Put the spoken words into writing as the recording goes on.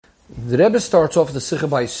The Rebbe starts off the Sikha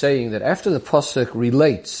by saying that after the Pasuk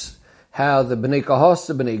relates how the Bnei Kahas,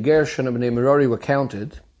 the Bnei Gershon, and Bnei Merari were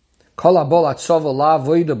counted, Kol Abol Atzava La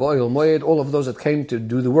Voida B'Oil Moed, all of those that came to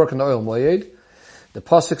do the work in the Oil Moed, the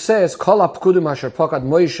Pasuk says, Kol Apkudim Asher Pakad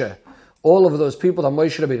Moshe, all of those people that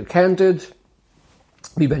Moshe Rabbeinu counted,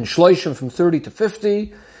 Ben Shloishim from 30 to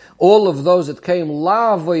 50, all of those that came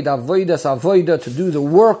La Voida Voidas Avoida to do the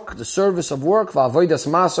work, the service of work, Va'avoidas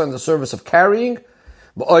Masa, and the service of carrying,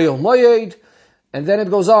 B'Oil Moed, and then it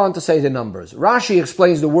goes on to say the numbers. Rashi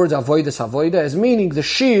explains the words avoidas avoida as meaning the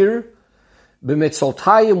shir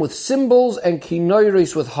b'mitzoltayim with cymbals and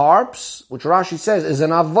kinoiris with harps, which Rashi says is an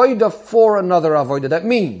avoida for another avoida. That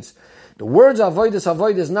means the words avoidas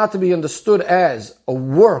avoida is not to be understood as a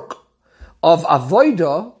work of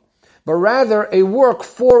avoida, but rather a work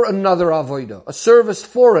for another avoida, a service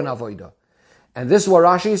for an avoida. And this is what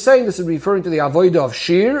Rashi is saying. This is referring to the avoida of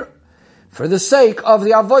shir for the sake of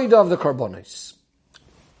the avoida of the karbonos.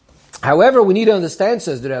 However, we need to understand,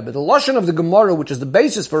 says the Rebbe, the lashon of the Gemara, which is the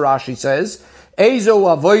basis for Rashi, says,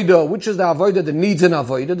 Ezo avoida, which is the avoida that needs an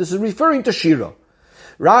avoida. This is referring to Shira.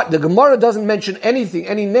 The Gemara doesn't mention anything,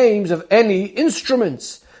 any names of any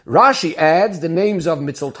instruments. Rashi adds the names of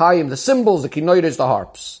mitzoltayim, the cymbals, the kinoides, the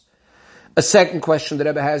harps. A second question the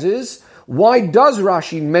Rebbe has is, why does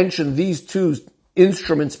Rashi mention these two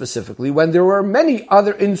instruments specifically when there were many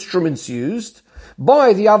other instruments used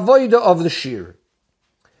by the avoida of the shir?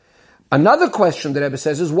 Another question the Rebbe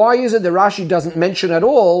says is, why is it that Rashi doesn't mention at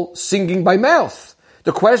all singing by mouth?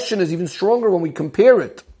 The question is even stronger when we compare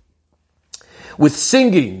it with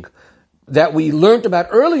singing that we learned about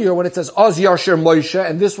earlier when it says Oz Yasher Moshe,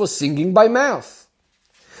 and this was singing by mouth.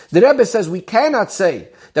 The Rebbe says we cannot say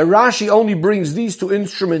that Rashi only brings these two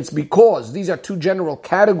instruments because these are two general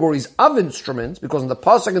categories of instruments, because in the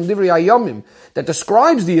Pasuk and Divrei Hayomim that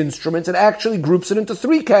describes the instruments, it actually groups it into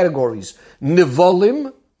three categories.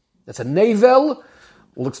 Nivolim, that's a navel.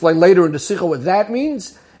 We'll explain later in the Sikha what that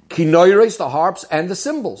means. Kinoires, the harps, and the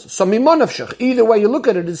cymbals. So mimonavshach. Either way you look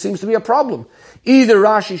at it, it seems to be a problem. Either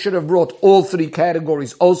Rashi should have brought all three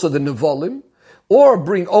categories, also the nivolim, or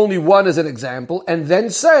bring only one as an example, and then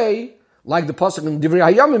say, like the Pasuk in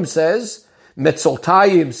Divrei Hayomim says,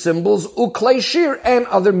 metzoltayim, cymbals, uklei shir, and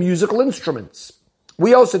other musical instruments.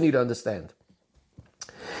 We also need to understand.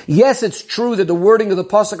 Yes, it's true that the wording of the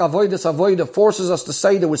Pasuk avoidas avoida forces us to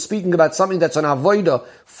say that we're speaking about something that's an avoida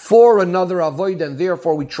for another avoida, and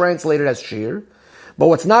therefore we translate it as shir. But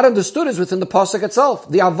what's not understood is within the Pasuk itself.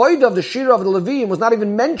 The avoida of the shir of the Leviim was not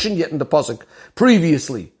even mentioned yet in the Pasuk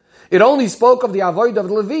previously. It only spoke of the avoida of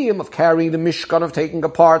the Leviim, of carrying the Mishkan, of taking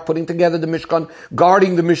apart, putting together the Mishkan,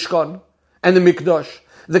 guarding the Mishkan, and the Mikdash.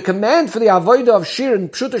 The command for the avoida of shir and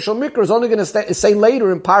pshuta shel mikra is only going to say later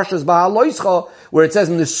in Parshas Ba'aloischa, where it says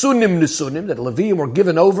nisunim, that the Leviim were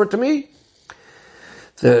given over to me.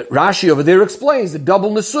 The Rashi over there explains the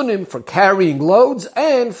double nisunim for carrying loads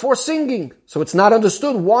and for singing. So it's not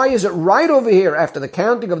understood. Why is it right over here after the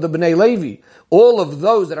counting of the Bnei Levi, all of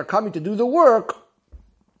those that are coming to do the work,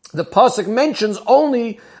 the Pasuk mentions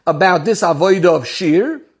only about this avoida of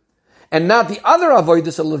shir and not the other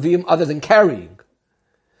avoidas of Leviim other than carrying.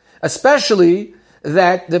 Especially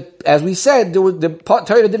that, as we said, the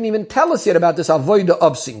Torah didn't even tell us yet about this avoida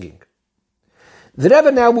of singing. The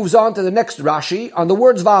Rebbe now moves on to the next Rashi on the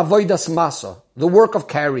words va'avoidas masa, the work of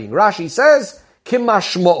carrying. Rashi says,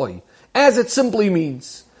 kimashmo'oi, as it simply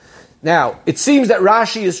means. Now, it seems that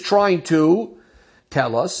Rashi is trying to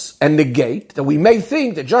tell us and negate that we may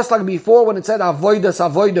think that just like before when it said avoidas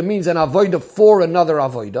avoida means an avoida for another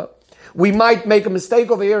avoida, we might make a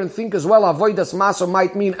mistake over here and think as well avoidas masa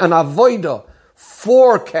might mean an avoida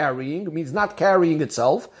for carrying, it means not carrying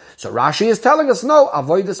itself. So Rashi is telling us no,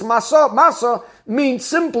 avoidas masa means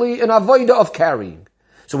simply an avoida of carrying.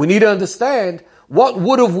 So we need to understand what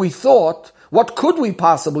would have we thought, what could we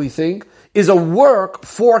possibly think is a work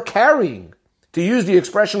for carrying. To use the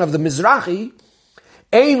expression of the Mizrahi,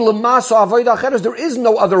 ein lemasa avoida acheres, there is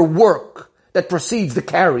no other work that precedes the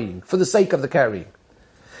carrying, for the sake of the carrying.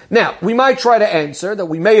 Now, we might try to answer that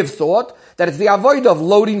we may have thought that it's the avoida of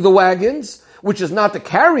loading the wagons, which is not the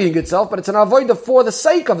carrying itself, but it's an avoida for the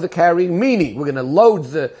sake of the carrying, meaning we're going to load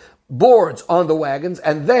the boards on the wagons,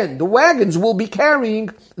 and then the wagons will be carrying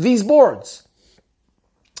these boards.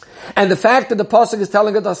 And the fact that the Pasuk is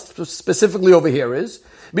telling us specifically over here is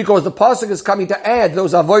because the Pasuk is coming to add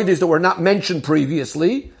those avoidas that were not mentioned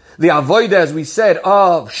previously, the avoida, as we said,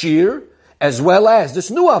 of shir, as well as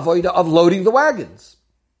this new avoida of loading the wagons.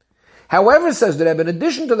 However, says the Rebbe, in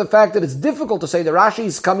addition to the fact that it's difficult to say that Rashi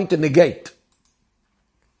is coming to negate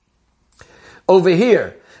over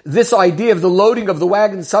here this idea of the loading of the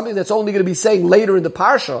wagon, something that's only going to be saying later in the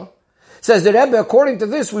parsha, Says the Rebbe, according to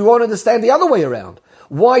this, we won't understand the other way around.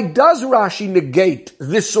 Why does Rashi negate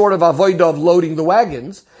this sort of avodah of loading the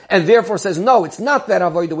wagons, and therefore says, no, it's not that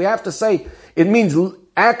avodah. We have to say it means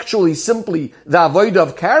actually simply the avodah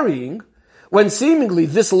of carrying, when seemingly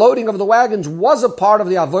this loading of the wagons was a part of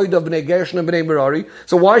the avodah of Bnei Gershon and Bnei Merari.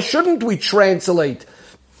 So why shouldn't we translate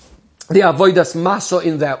the avodas masa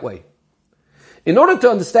in that way? In order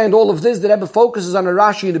to understand all of this, the Rebbe focuses on a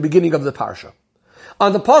Rashi in the beginning of the parsha.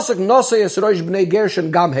 On the pasuk Nosei Yisroish Bnei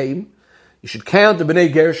Gershon Gamheim, you should count the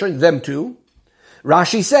Bnei Gershon, them too.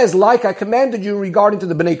 Rashi says, like I commanded you regarding to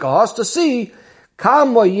the Bnei Kahas, to see how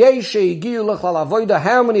many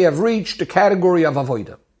have reached the category of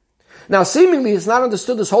avodah. Now, seemingly, it's not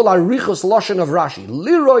understood this whole arichos lashon of Rashi.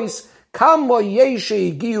 Lirois kamo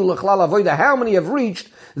yeshe igiu lechlal avodah. How many have reached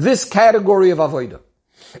this category of avodah?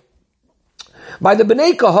 By the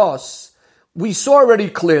Bnei Kahas, we saw already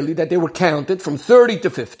clearly that they were counted from 30 to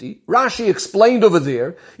 50. Rashi explained over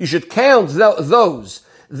there, you should count those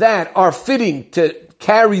that are fitting to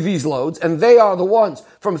carry these loads, and they are the ones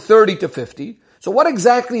from 30 to 50. So what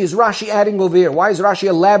exactly is Rashi adding over here? Why is Rashi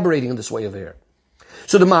elaborating in this way over here?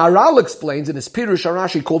 So the Maharal explains in his Pirush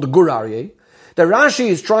Rashi called the Gur Aryeh, that Rashi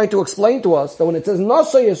is trying to explain to us that when it says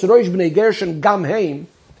Nosei Yisroish Bnei Gershon Gamheim,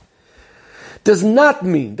 does not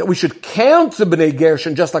mean that we should count the Bnei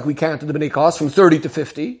Gershon just like we counted the Bnei Kahas from 30 to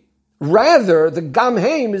 50. Rather, the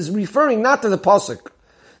Gamheim is referring not to the pasuk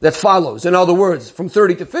that follows. In other words, from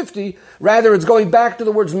 30 to 50, rather it's going back to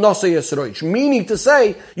the words Nosei Yisroish, meaning to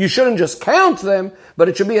say you shouldn't just count them, but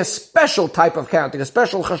it should be a special type of counting, a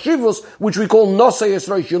special chashivus, which we call Nosei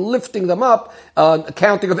Yisroish. You're lifting them up, a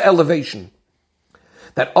counting of elevation.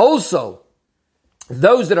 That also,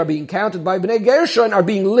 those that are being counted by Bnei Gershon are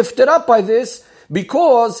being lifted up by this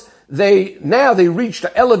because they reached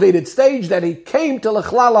an elevated stage that it came to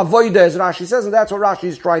Lechlal Avodah, as Rashi says, and that's what Rashi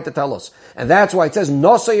is trying to tell us. And that's why it says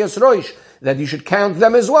Nosei Yisroish, that you should count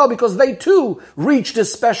them as well, because they too reached a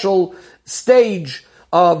special stage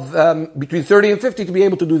of between 30 and 50 to be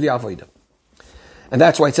able to do the Avodah. And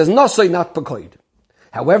that's why it says Nosei, not Pekoid.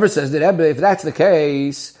 However, says the Rebbe, if that's the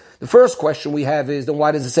case, the first question we have is, then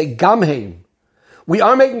why does it say Gamheim? We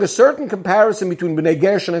are making a certain comparison between Bnei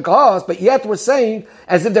Gershon and Kahas, but yet we're saying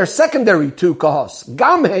as if they're secondary to Kahas.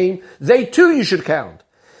 Gamheim, they too you should count.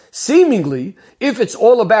 Seemingly, if it's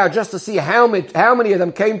all about just to see how many of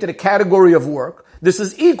them came to the category of work, this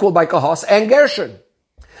is equal by Kahas and Gershon.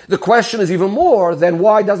 The question is even more, then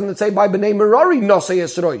why doesn't it say by Bnei Merari Nosei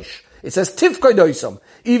Yisroish? It says Tifkei Doisam,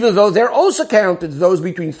 even though they're also counted, those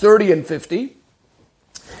between 30 and 50.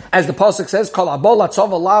 As the pasuk says, Kol abol atzov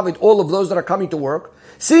alavid, all of those that are coming to work.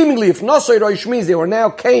 Seemingly, if Nosei Roish means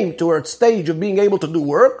they came to a stage of being able to do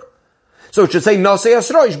work, so it should say Nosei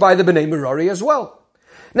Yisroish by the Bnei Merari as well.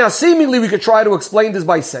 Now, seemingly, we could try to explain this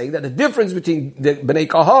by saying that the difference between the Bnei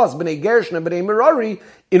Kahas, Bnei Gershon, and Bnei Merari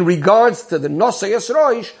in regards to the Nosei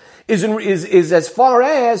Yisroish is as far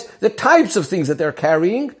as the types of things that they're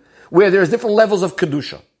carrying, where there's different levels of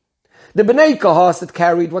Kedusha. The Bnei Kahas that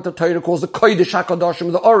carried what the Torah calls the Kodesh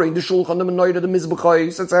HaKadoshim, the Orin, the Shulchan, the Menorah, the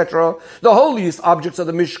Mizbachos, etc., the holiest objects of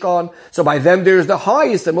the Mishkan. So by them there's the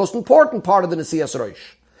highest and most important part of the Nesias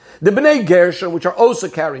Rosh. The Bnei Gershon, which are also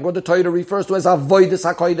carrying what the Torah refers to as Avodas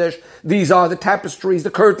HaKodesh, these are the tapestries,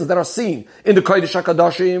 the curtains that are seen in the Kodesh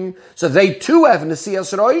HaKadoshim. So they too have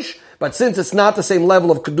Nesias Rosh, but since it's not the same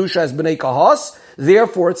level of Kedusha as Bnei Kahas,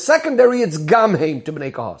 therefore it's secondary, it's Gamheim to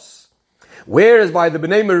Bnei Kahas. Whereas by the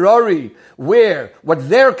Bnei Merari, where what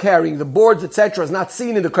they're carrying, the boards, etc., is not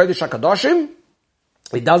seen in the Kodesh HaKadoshim,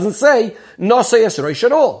 it doesn't say Nosei Yisroish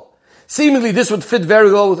at all. Seemingly this would fit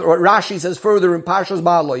very well with what Rashi says further in Parshas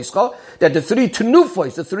Ba'al Loischa, that the three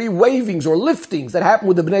tenufos, the three wavings or liftings that happen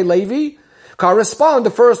with the Bnei Levi, correspond, the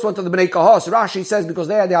first one to the Bnei Kahas. Rashi says because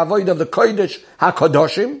they had the avodah of the Kodesh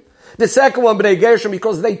HaKadoshim. The second one, Bnei Gershon,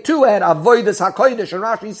 because they too had Avodas HaKodesh, and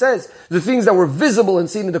Rashi says the things that were visible and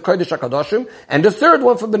seen in the Kodesh HaKadoshim, and the third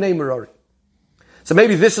one for Bnei Merari. So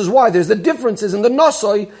maybe this is why there's the differences in the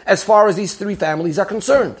Nosoi as far as these three families are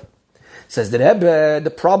concerned. Says the Rebbe, the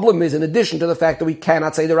problem is, in addition to the fact that we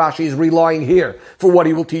cannot say that Rashi is relying here for what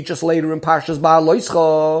he will teach us later in Parshas Ba'al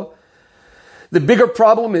Loischa, the bigger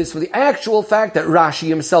problem is for the actual fact that Rashi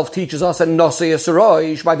himself teaches us and Nosei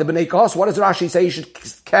Yisroish by the Bnei Kahas. What does Rashi say? You should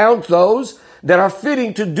count those that are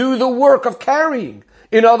fitting to do the work of carrying.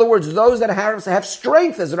 In other words, those that have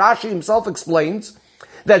strength, as Rashi himself explains,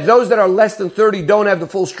 that those that are less than 30 don't have the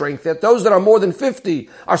full strength, that those that are more than 50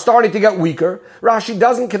 are starting to get weaker. Rashi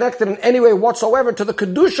doesn't connect it in any way whatsoever to the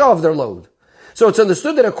Kedusha of their load. So it's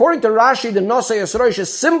understood that according to Rashi, the Nosei Yisroish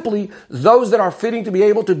is simply those that are fitting to be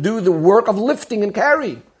able to do the work of lifting and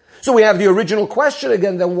carrying. So we have the original question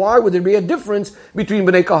again, then why would there be a difference between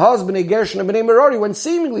Bnei Kahaz, Bnei Gershon, and Bnei Merari when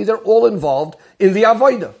seemingly they're all involved in the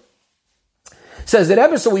Avodah? Says the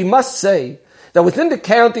Rebbe, so we must say that within the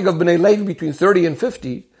counting of Bnei Levi between 30 and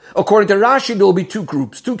 50, according to Rashi, there will be two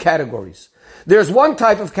groups, two categories. There's one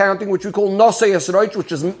type of counting which we call Nosei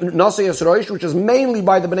Yisroish, which is mainly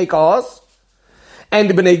by the Bnei Kahaz, and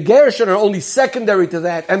the Bnei Gershon are only secondary to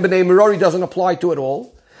that, and Bnei Merari doesn't apply to it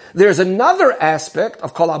all. There's another aspect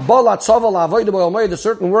of Kol Ha'Bala Tzovel Avodah B'Ohel Moed, a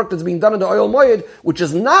certain work that's being done in the Ohel Moed, which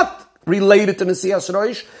is not related to Nesias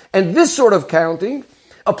Roish, and this sort of counting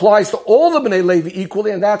applies to all the Bnei Levi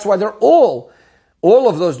equally, and that's why they're all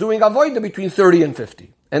of those doing Avodah between 30 and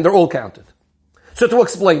 50, and they're all counted. So to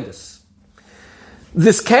explain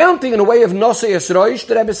this counting in a way of Nosei Yisroish,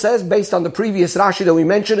 the Rebbe says, based on the previous Rashi that we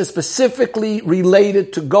mentioned, is specifically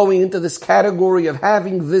related to going into this category of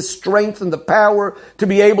having this strength and the power to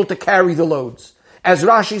be able to carry the loads. As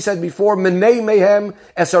Rashi said before, Menei Mehem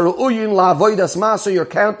Esaru'uyin La'avodas Masa, you're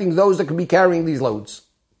counting those that can be carrying these loads.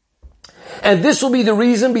 And this will be the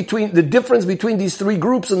reason the difference between these three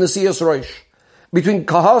groups in the Siyas Roish, between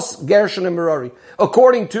Kahas, Gershon, and Merari,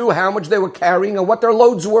 according to how much they were carrying and what their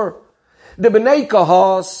loads were. The Bnei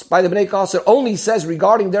Kahas, by the Bnei Kahas, it only says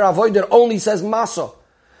regarding their avodah, it only says masa.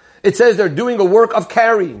 It says they're doing a work of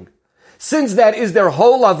carrying. Since that is their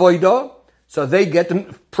whole avodah, so they get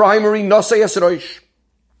the primary nosei yisroish.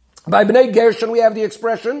 By Bnei Gershon, we have the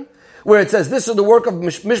expression where it says this is the work of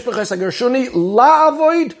Mishpaches HaGershuni la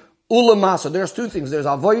avoid ula masa. There's two things. There's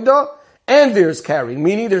avodah and there's carrying,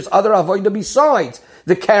 meaning there's other avodah besides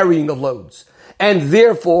the carrying of loads. And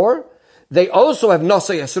therefore, they also have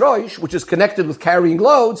Nosei Yisroish, which is connected with carrying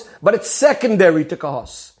loads, but it's secondary to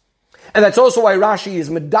Kahas. And that's also why Rashi is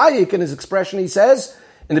medayik in his expression. He says,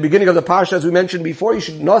 in the beginning of the Parsha, as we mentioned before, you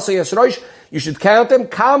should Nosei Yisroish, you should count them,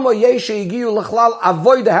 Kama Yeshe Igiyu L'chlal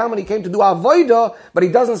Avoida, how many came to do Avoida, but he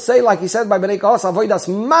doesn't say, like he said by Bnei Kahas, Avoidas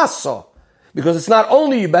Masa, because it's not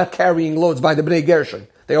only about carrying loads by the Bnei Gershon,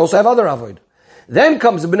 they also have other Avoid. Then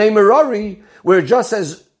comes the Bnei Merari, where it just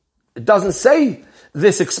says, it doesn't say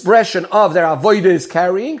this expression of their avodah is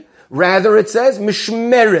carrying. Rather, it says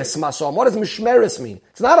mishmeres masom. What does mishmeres mean?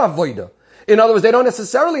 It's not avodah. In other words, they don't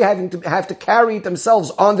necessarily have to carry it themselves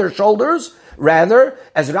on their shoulders. Rather,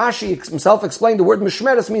 as Rashi himself explained, the word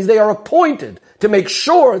mishmeres means they are appointed to make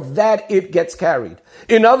sure that it gets carried.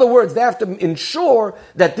 In other words, they have to ensure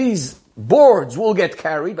that these boards will get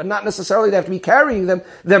carried, but not necessarily they have to be carrying them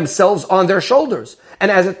themselves on their shoulders. And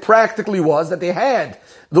as it practically was, that they had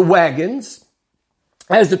the wagons,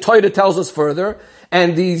 as the Torah tells us further,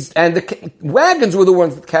 and the wagons were the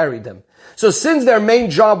ones that carried them. So since their main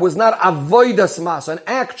job was not avodas mas, an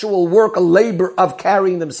actual work, a labor of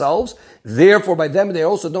carrying themselves, therefore by them they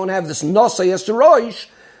also don't have this nosei yisroish,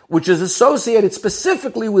 which is associated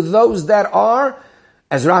specifically with those that are,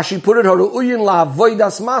 as Rashi put it, haru'uyin la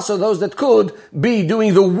avodas mas, those that could be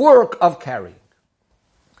doing the work of carrying.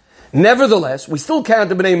 Nevertheless, we still count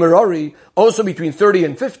the Bnei Merari also between 30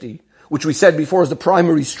 and 50, which we said before is the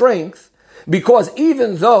primary strength, because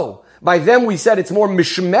even though by them we said it's more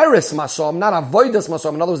mishmeres masom, not avodas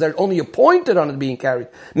masom, in other words, they're only appointed on it being carried,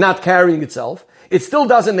 not carrying itself, it still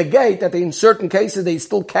doesn't negate that in certain cases they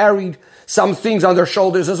still carried some things on their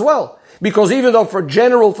shoulders as well. Because even though for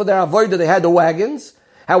their avodah they had the wagons,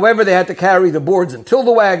 however they had to carry the boards until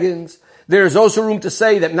the wagons, there's also room to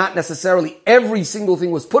say that not necessarily every single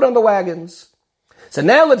thing was put on the wagons. So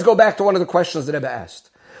now let's go back to one of the questions that Rebbe asked.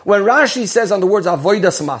 When Rashi says on the words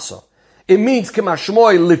avodas masa, it means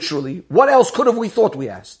kemashmoi literally. What else could have we thought we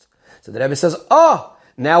asked? So the Rebbe says,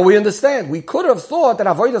 now we understand. We could have thought that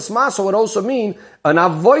avodas masa would also mean an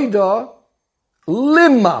avoida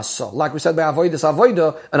limasa, like we said by avodas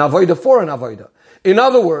avoida, an avoida for an avoida. In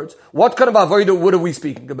other words, what kind of avoida would we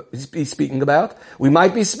be speaking about? We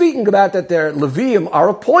might be speaking about that their Levium are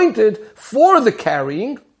appointed for the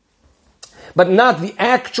carrying, but not the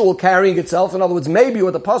actual carrying itself. In other words, maybe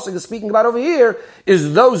what the pasuk is speaking about over here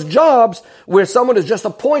is those jobs where someone is just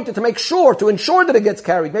appointed to ensure that it gets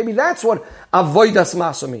carried. Maybe that's what avodas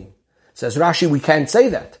masa mean. Says Rashi, we can't say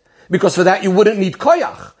that, because for that you wouldn't need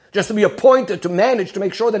koyach, just to be appointed to manage to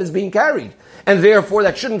make sure that it's being carried. And therefore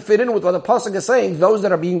that shouldn't fit in with what the pasuk is saying, those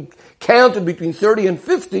that are being counted between 30 and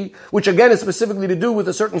 50, which again is specifically to do with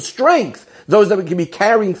a certain strength, those that can be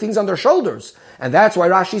carrying things on their shoulders. And that's why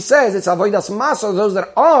Rashi says it's avodas masa, those that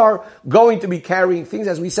are going to be carrying things,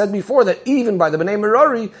 as we said before, that even by the Bnei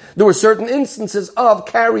Merari, there were certain instances of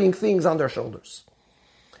carrying things on their shoulders.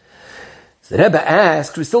 So the Rebbe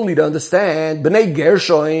asks, we still need to understand, Bnei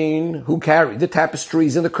Gershon, who carried the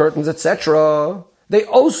tapestries and the curtains, etc., they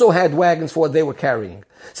also had wagons for what they were carrying.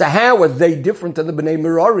 So how are they different than the Bnei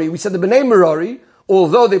Merari? We said the Bnei Merari,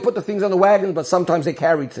 although they put the things on the wagons, but sometimes they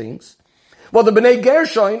carried things. Well, the Bnei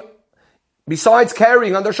Gershon, besides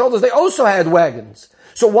carrying on their shoulders, they also had wagons.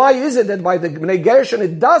 So why is it that by the Bnei Gershon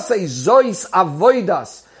it does say Zois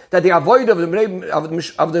Avoidas, that the avoid of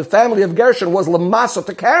the family of Gershon was Lamaso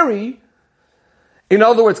to carry? In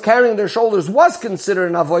other words, carrying their shoulders was considered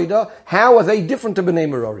an avoida. How are they different to Bnei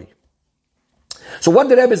Merari? So what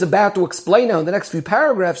the Rebbe is about to explain now in the next few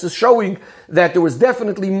paragraphs is showing that there was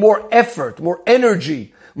definitely more effort, more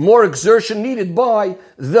energy, more exertion needed by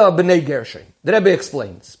the Bnei Gershon. The Rebbe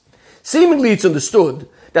explains. Seemingly it's understood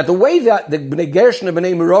that the way that the Bnei Gershon and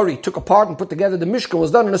Bnei Merari took apart and put together the Mishkan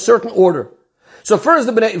was done in a certain order. So first,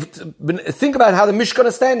 think about how the Mishkan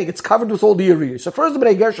is standing. It's covered with all the areas. So first the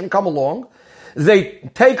Bnei Gershon come along. They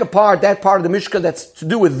take apart that part of the Mishkan that's to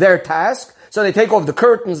do with their task. So they take off the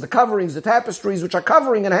curtains, the coverings, the tapestries, which are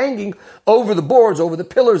covering and hanging over the boards, over the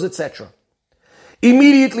pillars, etc.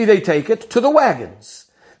 Immediately they take it to the wagons.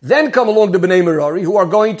 Then come along the Bnei Merari, who are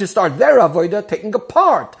going to start their avodah, taking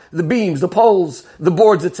apart the beams, the poles, the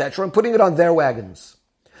boards, etc., and putting it on their wagons.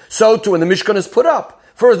 So too, when the Mishkan is put up,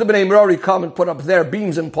 first the Bnei Merari come and put up their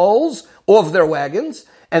beams and poles off their wagons,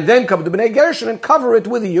 and then come the Bnei Gershon and cover it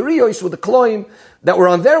with the Yeriyos, with the kloim that were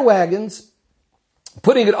on their wagons,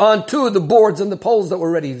 putting it onto the boards and the poles that were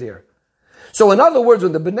already there. So in other words,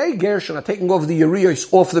 when the Bnei Gershon are taking off the Yeriyos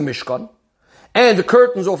off the Mishkan, and the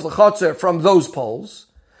curtains off the Chotzer from those poles,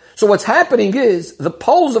 so what's happening is, the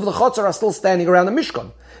poles of the Chotzer are still standing around the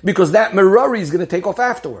Mishkan, because that Merari is going to take off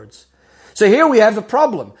afterwards. So here we have the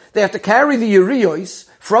problem. They have to carry the Yeriyos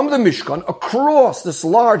from the Mishkan across this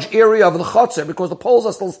large area of the Chotzer, because the poles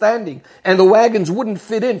are still standing, and the wagons wouldn't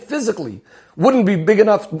fit in physically, wouldn't be big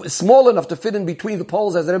enough, small enough to fit in between the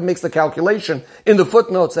poles, as it makes the calculation in the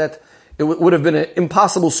footnotes that it would have been an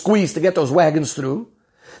impossible squeeze to get those wagons through.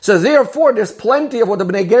 So therefore, there's plenty of what the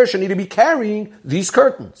Bnei Gershon need to be carrying, these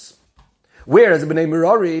curtains. Whereas the Bnei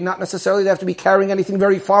Merari, not necessarily they have to be carrying anything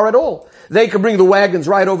very far at all. They can bring the wagons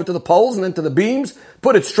right over to the poles and then to the beams,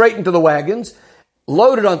 put it straight into the wagons,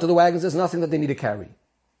 load it onto the wagons. There's nothing that they need to carry.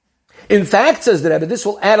 In fact, says the Rebbe, this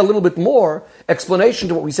will add a little bit more explanation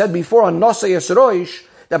to what we said before on Nosei Yesroish,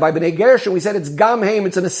 that by Bnei Gershon we said it's Gamheim,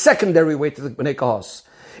 it's in a secondary way to the Bnei Kahos.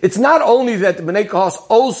 It's not only that the Bnei Kahos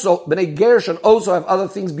also, Bnei Gershon also have other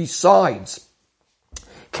things besides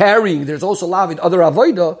carrying. There's also Lavid, other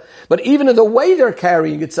Avodah, but even in the way they're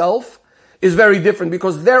carrying itself is very different,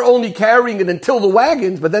 because they're only carrying it until the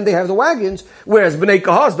wagons, but then they have the wagons, whereas Bnei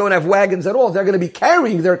Kahos don't have wagons at all. They're going to be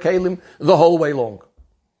carrying their Kalim the whole way long.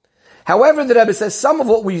 However, the Rebbe says some of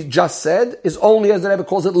what we just said is only, as the Rebbe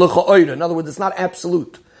calls it, l'cha'oira. In other words, it's not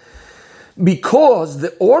absolute. Because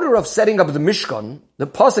the order of setting up the Mishkan, the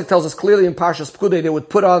Pasuk tells us clearly in Parshas Pekudei, they would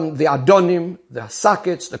put on the Adonim, the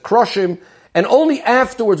sockets, the Kroshim, and only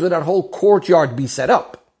afterwards would that whole courtyard be set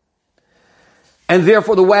up. And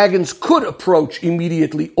therefore the wagons could approach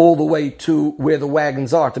immediately all the way to where the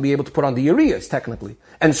wagons are to be able to put on the Yeriyos, technically.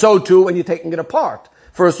 And so too when you're taking it apart.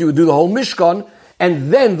 First you would do the whole Mishkan,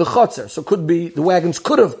 and then the Chotzer. So could be, the wagons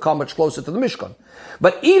could have come much closer to the Mishkan.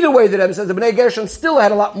 But either way, the Rebbe says the Bnei Gershon still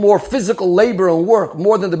had a lot more physical labor and work,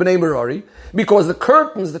 more than the Bnei Merari, because the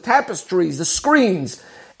curtains, the tapestries, the screens,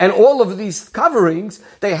 and all of these coverings,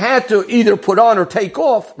 they had to either put on or take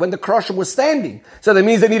off when the Kroshim was standing. So that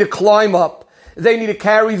means they need to climb up, they need to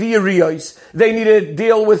carry the Yeriyos, they need to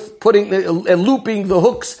deal with putting and looping the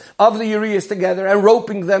hooks of the Yeriyos together and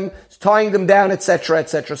roping them, tying them down, etc.,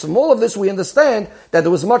 etc. So from all of this we understand that there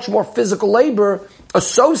was much more physical labor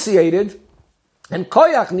associated and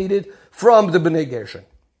koyach needed from the Bnei Gershon.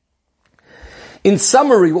 In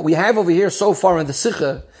summary, what we have over here so far in the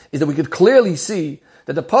Sikha is that we could clearly see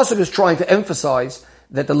that the Pasuk is trying to emphasize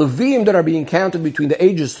that the Levim that are being counted between the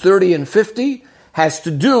ages 30 and 50 has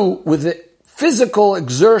to do with the physical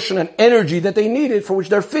exertion and energy that they needed for which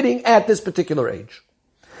they're fitting at this particular age.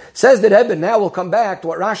 Says the Rebbe, now we'll come back to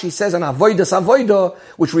what Rashi says on Avodas Avodah,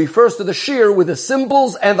 which refers to the shir with the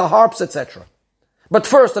cymbals and the harps, etc. But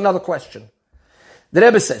first, another question. The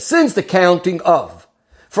Rebbe says, since the counting of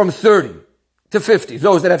from 30 to 50,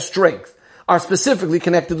 those that have strength, are specifically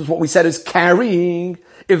connected with what we said is carrying,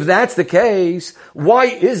 if that's the case, why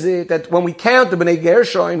is it that when we count the Bnei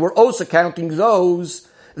Gershon, we're also counting those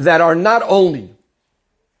that are not only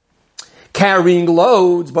carrying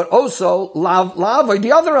loads, but also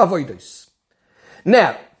the other avodas?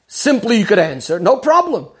 Now, simply you could answer, no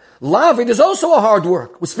problem. Lavid is also a hard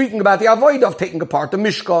work. We're speaking about the avodah of taking apart the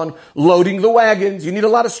Mishkan, loading the wagons. You need a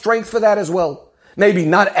lot of strength for that as well. Maybe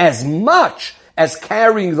not as much as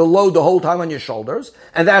carrying the load the whole time on your shoulders,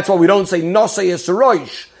 and that's why we don't say nosei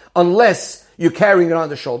esroish unless you're carrying it on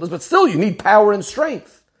the shoulders, but still you need power and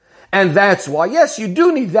strength. And that's why, yes, you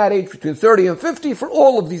do need that age between 30 and 50 for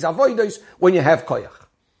all of these avodos when you have koyach.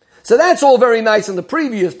 So that's all very nice in the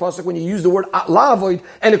previous pasuk when you use the word la'avoid,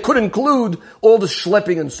 and it could include all the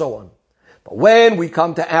schlepping and so on. But when we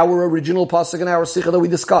come to our original pasuk and our sikha that we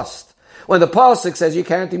discussed, when the pasuk says you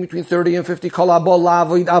can't in between 30 and 50, kol haba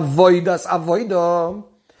la'avoid avoidas avoida,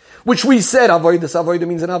 which we said avoidas avoida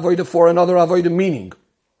means an avoida for another avoida, meaning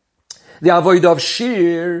the avoida of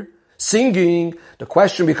shir, singing. The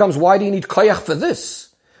question becomes, why do you need koyach for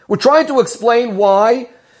this? We're trying to explain why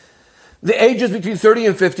the ages between 30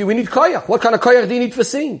 and 50, we need koyach. What kind of koyach do you need for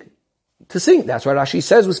to sing? That's why Rashi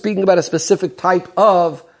says we're speaking about a specific type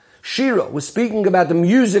of shira. We're speaking about the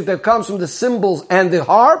music that comes from the cymbals and the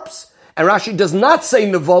harps. And Rashi does not say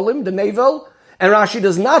nevolim, the navel. And Rashi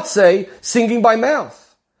does not say singing by mouth.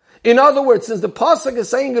 In other words, since the pasuk is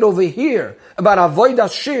saying it over here about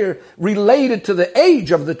avodas shir related to the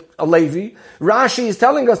age of the Levi, Rashi is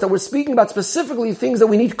telling us that we're speaking about specifically things that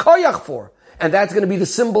we need koyach for. And that's going to be the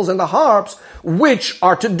cymbals and the harps, which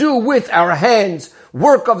are to do with our hands,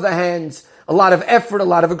 work of the hands, a lot of effort, a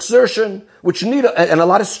lot of exertion, which need, and a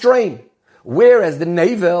lot of strain. Whereas the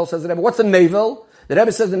navel, says the Rebbe, what's the navel? The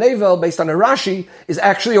Rebbe says the navel, based on a Rashi, is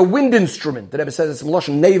actually a wind instrument. The Rebbe says it's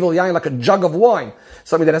Meloshen navel yain, like a jug of wine.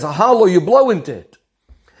 Something that has a hollow, you blow into it.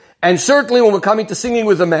 And certainly when we're coming to singing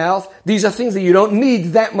with the mouth, these are things that you don't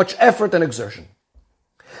need that much effort and exertion.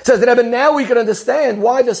 Says the Rebbe, now we can understand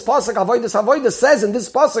why this pasuk avodas says in this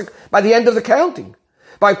pasuk by the end of the counting.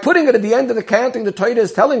 By putting it at the end of the counting, the Torah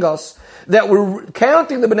is telling us that we're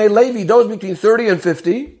counting the Bnei Levi, those between 30 and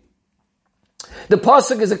 50. The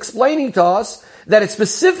pasuk is explaining to us that it's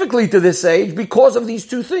specifically to this age because of these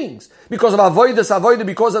two things. Because of avodah,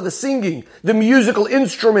 because of the singing, the musical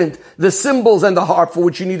instrument, the cymbals and the harp for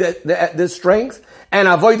which you need the strength. And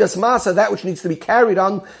avodas masa, that which needs to be carried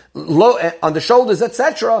on the shoulders,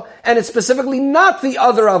 etc. And it's specifically not the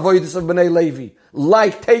other avodas of Bnei Levi,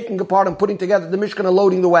 like taking apart and putting together the Mishkan and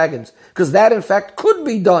loading the wagons. Because that, in fact, could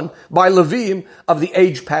be done by Leviim of the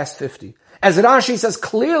age past 50. As Rashi says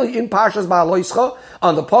clearly in Parshas Ba'aloischa,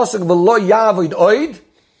 on the pasuk v'lo ya'avoid oid,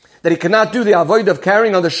 that he cannot do the avoid of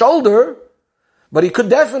carrying on the shoulder, but he could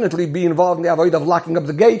definitely be involved in the avoid of locking up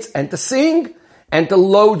the gates and to sing and to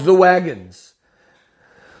load the wagons.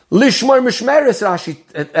 Lishmar mishmeres,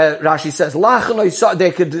 Rashi says,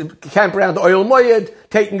 they could camp around the oil moyed,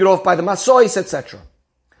 taking it off by the masois, etc.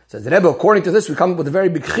 Says the Rebbe, according to this, we come up with a very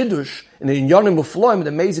big chidush in the Inyanim Mufloim, the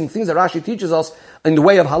amazing things that Rashi teaches us in the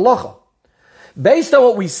way of halacha. Based on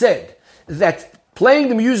what we said, that playing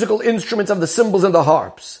the musical instruments of the cymbals and the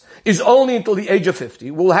harps is only until the age of 50,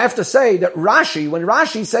 we'll have to say that Rashi, when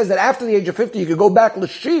Rashi says that after the age of 50 you could go back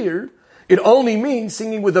l'shir, it only means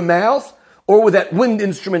singing with the mouth or with that wind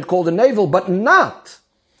instrument called a navel, but not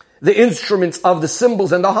the instruments of the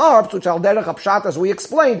cymbals and the harps, which al derech hapshat, as we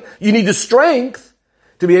explained, you need the strength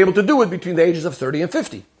to be able to do it between the ages of 30 and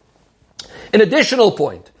 50. An additional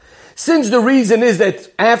point, since the reason is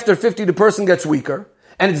that after 50 the person gets weaker,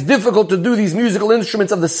 and it's difficult to do these musical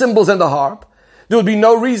instruments of the cymbals and the harp, there would be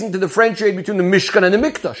no reason to differentiate between the Mishkan and the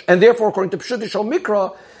Mikdash. And therefore, according to Pshuti Shal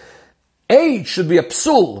Mikra, age should be a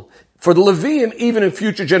psul for the Leviim, even in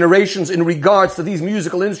future generations, in regards to these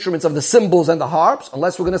musical instruments of the cymbals and the harps,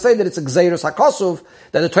 unless we're going to say that it's a Gzeiros HaKosov,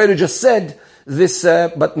 that the Torah just said this,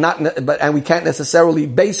 and we can't necessarily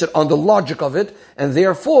base it on the logic of it, and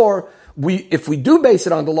therefore, if we do base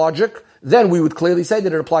it on the logic, then we would clearly say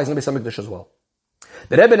that it applies in the Beis HaMikdash as well.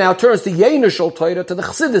 The Rebbe now turns to Yenishal Torah, to the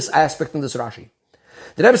Chassidus aspect in this Rashi.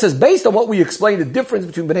 The Rebbe says, based on what we explained, the difference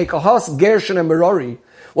between Bnei Kahas, Gershon, and Merari,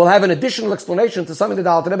 we'll have an additional explanation to something that the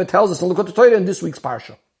Alter Rebbe tells us in Likutei Torah in this week's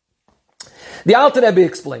Parsha. The Alter Rebbe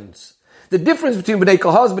explains the difference between Bnei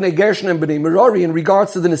Kahas, Bnei Gershon, and Bnei Merari in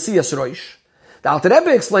regards to the Nesiyas Rosh. The Alter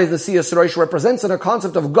Rebbe explains the Nesiyas Rosh represents a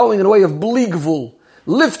concept of going in a way of Bligvul,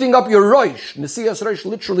 lifting up your Rosh. Nesiyas Rosh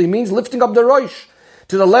literally means lifting up the Rosh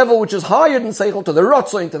to the level which is higher than Seichel, to the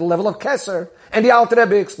Rotzoin, to the level of Keser. And the Alter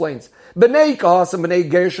Rebbe explains, Bnei Kahas and Bnei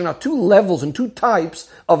Gershon are two levels and two types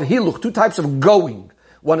of Hiluch, two types of going.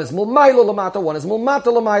 One is Mulmailo Lamata, one is Mulmata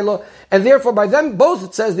Lamailo, and therefore by them both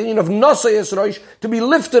it says the union of Nosei Rosh to be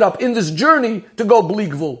lifted up in this journey to go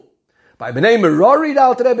Bligvul. By Bnei Merari, the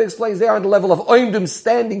Alter Rebbe explains they are on the level of Oimdim,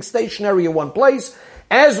 standing stationary in one place,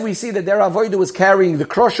 as we see that their avodah was carrying the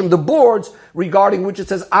kroshim, the boards, regarding which it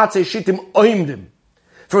says Atzei Shitim Oimdim.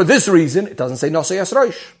 For this reason, it doesn't say Nosei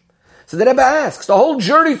Rosh. So the Rebbe asks, the whole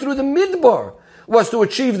journey through the Midbar was to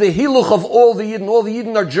achieve the hiluch of all the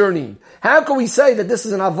Yidden are journeying. How can we say that this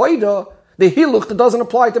is an avodah the hiluch that doesn't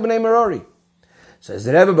apply to Bnei Merari. Says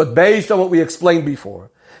the Rebbe, but based on what we explained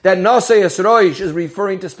before, that Nasei Esroish is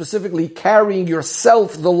referring to specifically carrying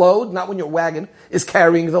yourself the load, not when your wagon is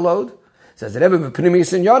carrying the load. Says the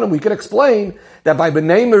Rebbe, we could explain that by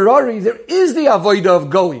Bnei Merari there is the avodah of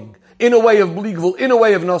going in a way of Bligvul, in a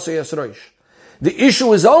way of Nasei Esroish. The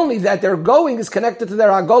issue is only that their going is connected to their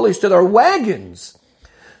agolis, to their wagons,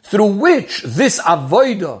 through which this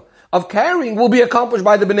avodah of carrying will be accomplished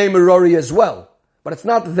by the Bnei Merari as well. But it's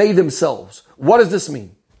not they themselves. What does this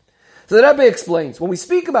mean? So the Rebbe explains, when we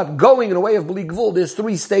speak about going in a way of Bli Gvul, there's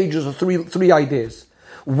three stages or three ideas.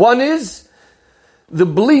 One is the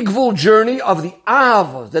Bli Gvul journey of the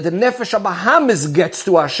Ahava that the Nefesh HaBahamis gets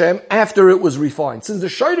to Hashem after it was refined. Since the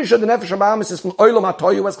Shaydish of the Nefesh HaBahamis is from Olam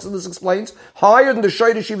HaToyu, as this explains, higher than the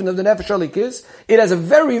Shaydish even of the Nefesh HaLikis, it has a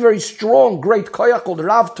very, very strong, great koyach called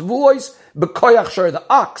Rav Tvuos B'koyach Shor. The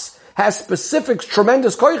ox has specific,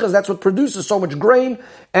 tremendous koyches. That's what produces so much grain.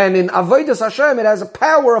 And in Avodas Hashem, it has a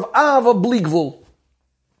power of Ahava Bli Gvul.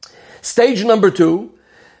 Stage number 2,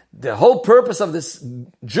 the whole purpose of this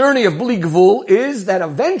journey of Bli Gvul is that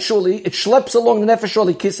eventually it schleps along the Nefesh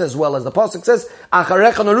HaLikis as well. As the Pasuk says,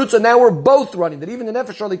 Acharecha Narutza, now we're both running. That even the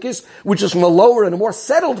Nefesh HaLikis, which is from a lower and a more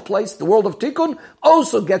settled place, the world of Tikkun,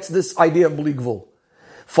 also gets this idea of Bli Gvul.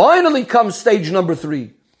 Finally comes stage number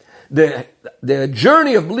 3. The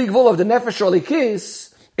journey of Bli Gvul of the Nefesh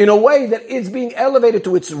HaLikis in a way that it's being elevated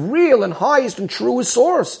to its real and highest and truest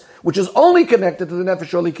source, which is only connected to the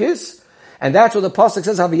Nefesh HaLikis. And that's what the Pasuk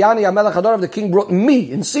says, Haviyani HaMelech Hadarav, the king brought me,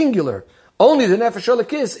 in singular, only the Nefesh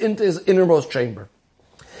HaLikis into his innermost chamber.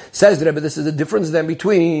 Says the Rebbe, this is the difference then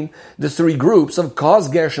between the three groups of Kaz,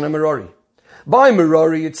 Gershon, and Merari. By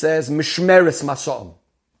Merari it says, Mishmeres Masa'am,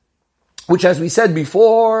 which as we said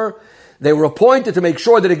before, they were appointed to make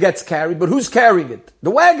sure that it gets carried, but who's carrying it?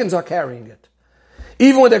 The wagons are carrying it.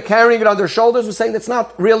 Even when they're carrying it on their shoulders, we're saying that's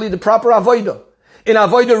not really the proper avodah. In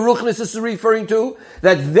avodah ruchnis, this is referring to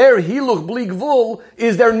that their hiluch Bli Gvul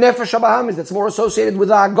is their nefesh habahamis. That's more associated with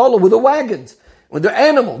the agola, with the wagons, with the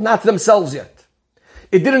animal, not themselves yet.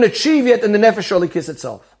 It didn't achieve yet in the nefesh halikis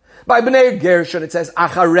itself. By Bnei Gershon, it says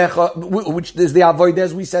acharecha, which is the avodah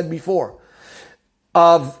as we said before.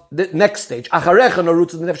 Of the next stage, Acharecha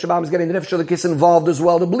Narutz, the Nefesh HaBahamis getting the Nefesh HaLikis involved as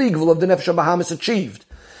well. The Bli Gvul of the Nefesh HaBahamis achieved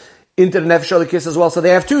into the Nefesh HaLikis as well. So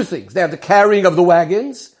they have two things. They have the carrying of the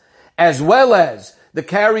wagons, as well as the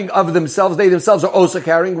carrying of themselves. They themselves are also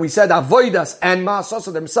carrying. We said Avoidas and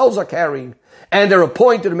Ma'asasa themselves are carrying, and they're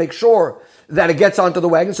appointed to make sure that it gets onto the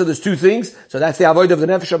wagon. So there's two things. So that's the Avoid of the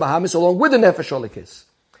Nefesh HaBahamis along with the Nefesh HaLikis.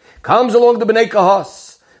 Comes along the Bnei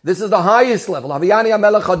Kahas. This is the highest level. Haviyani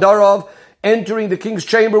HaMelech Hadarav, entering the king's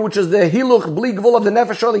chamber, which is the hiluch Bli Gvul of the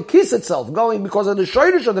Nefesh HaLikis itself, going because of the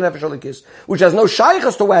shaydish of the Nefesh HaLikis, which has no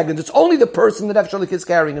shaychus to wagons. It's only the person the Nefesh HaLikis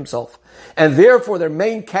carrying himself. And therefore, their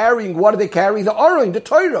main carrying, what do they carry? The Aron, the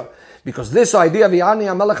Torah. Because this idea of V'ani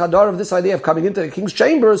HaMelech Hadarav, this idea of coming into the king's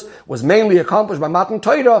chambers, was mainly accomplished by Matan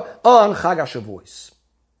Torah on Chag HaShavuos.